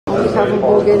behalf of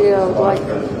Bulgaria, I would like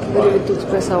really to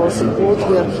express our support.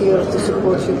 We are here to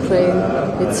support Ukraine,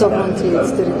 its sovereignty,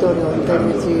 its territorial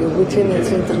integrity within its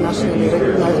internationally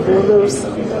recognized borders.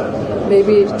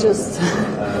 Maybe just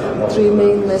three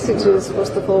main messages.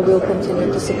 First of all, we'll continue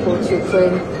to support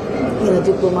Ukraine in a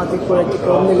diplomatic,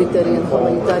 political, military and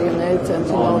humanitarian aid, and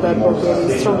to know that Bulgaria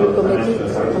is strongly committed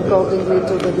accordingly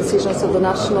to the decisions of the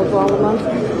national parliament.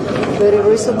 Very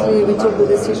recently we took the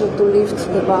decision to lift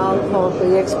the ban of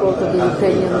the export of the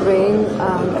Ukrainian grain,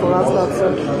 and for us that's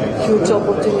a huge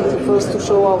opportunity first to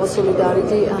show our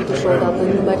solidarity and to show that the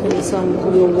new mechanism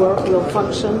will work, will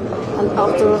function, and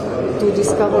after to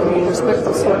discover the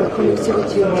perspectives for the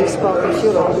connectivity of this part of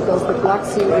Europe, because the Black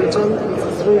Sea region is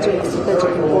a region of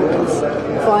strategic importance.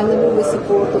 Finally, we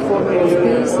support the formula of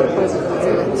peace of President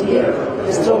Zelenskyy.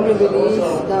 We strongly believe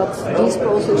that this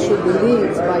process should be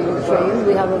led by Ukraine.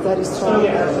 We have a very strong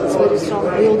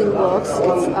building blocks.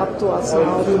 It's up to us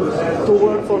now to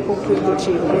work for concrete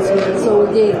achievements. So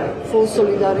again, full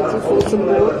solidarity, full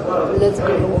support. Let's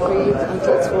be concrete and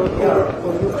let's work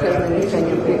for Ukraine and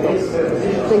Ukrainian people.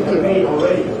 Thank you.